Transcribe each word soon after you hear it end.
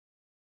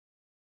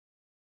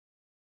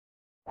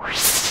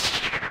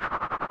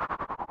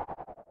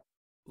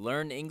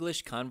Learn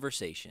English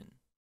conversation.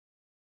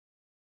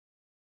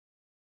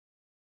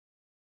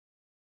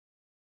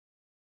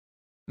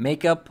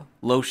 Makeup,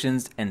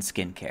 lotions, and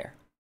skincare.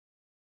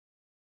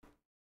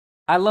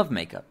 I love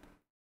makeup.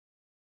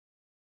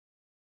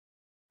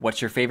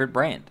 What's your favorite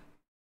brand?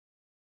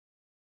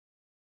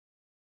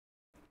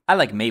 I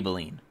like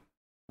Maybelline.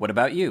 What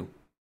about you?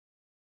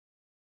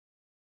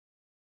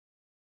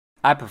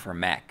 I prefer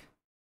MAC.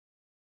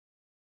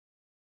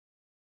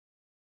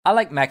 I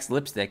like MAC's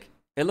lipstick.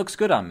 It looks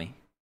good on me.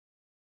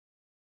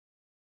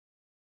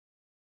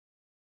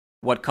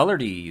 What color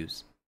do you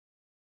use?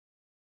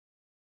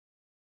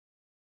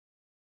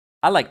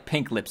 I like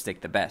pink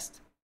lipstick the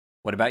best.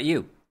 What about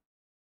you?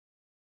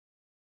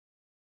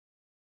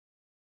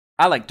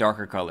 I like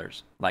darker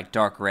colors, like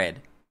dark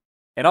red.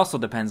 It also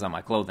depends on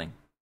my clothing.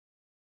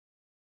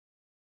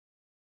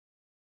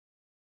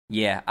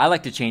 Yeah, I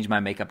like to change my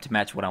makeup to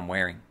match what I'm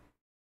wearing.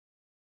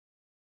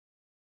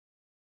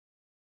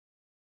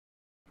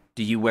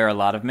 Do you wear a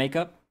lot of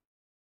makeup?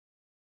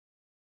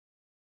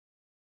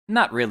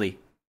 Not really,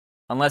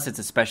 unless it's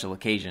a special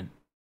occasion.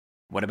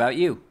 What about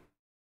you?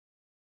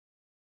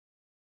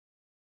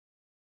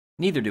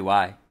 Neither do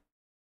I.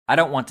 I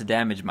don't want to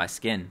damage my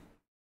skin.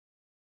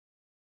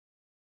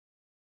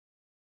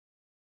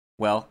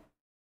 Well,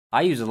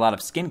 I use a lot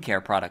of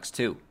skincare products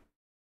too.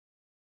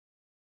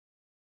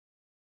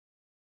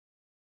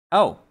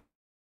 Oh,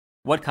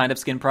 what kind of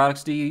skin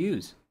products do you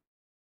use?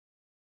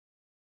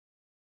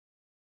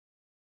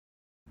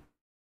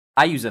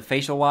 I use a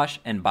facial wash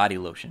and body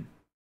lotion.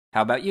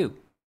 How about you?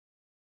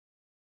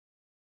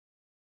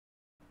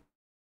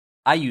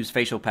 I use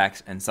facial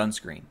packs and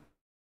sunscreen.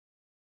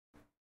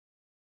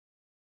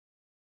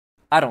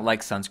 I don't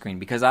like sunscreen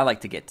because I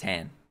like to get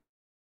tan.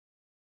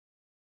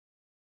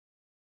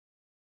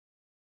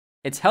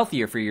 It's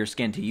healthier for your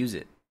skin to use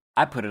it.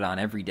 I put it on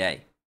every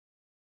day.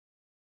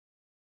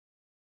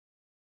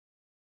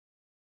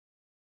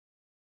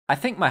 I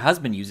think my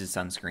husband uses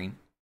sunscreen.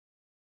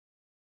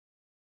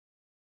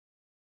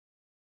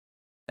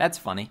 That's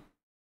funny.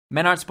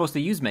 Men aren't supposed to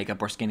use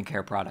makeup or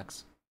skincare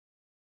products.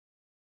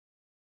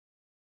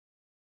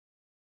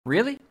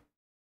 Really?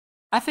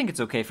 I think it's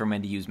okay for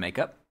men to use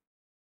makeup.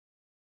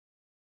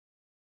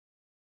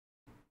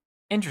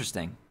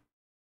 Interesting.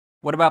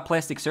 What about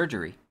plastic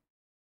surgery?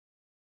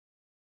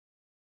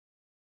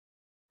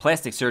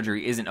 Plastic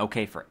surgery isn't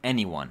okay for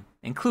anyone,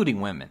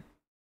 including women.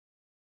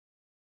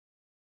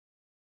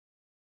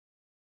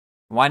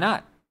 Why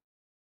not?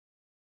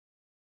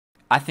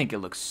 I think it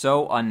looks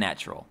so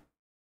unnatural.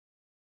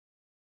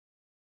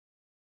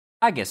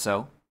 I guess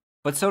so,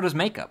 but so does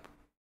makeup.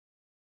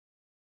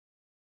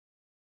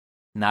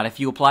 Not if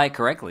you apply it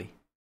correctly.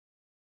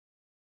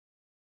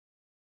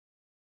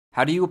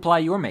 How do you apply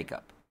your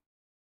makeup?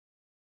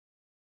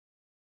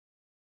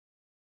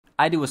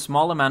 I do a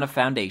small amount of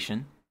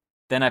foundation,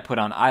 then I put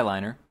on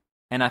eyeliner,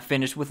 and I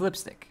finish with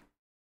lipstick.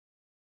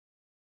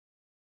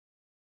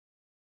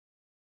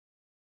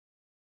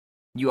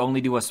 You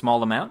only do a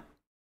small amount?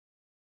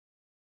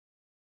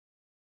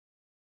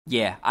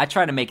 Yeah, I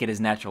try to make it as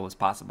natural as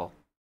possible.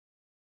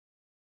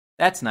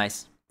 That's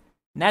nice.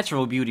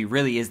 Natural beauty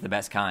really is the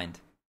best kind.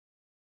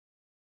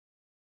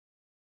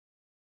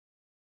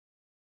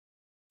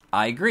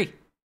 I agree.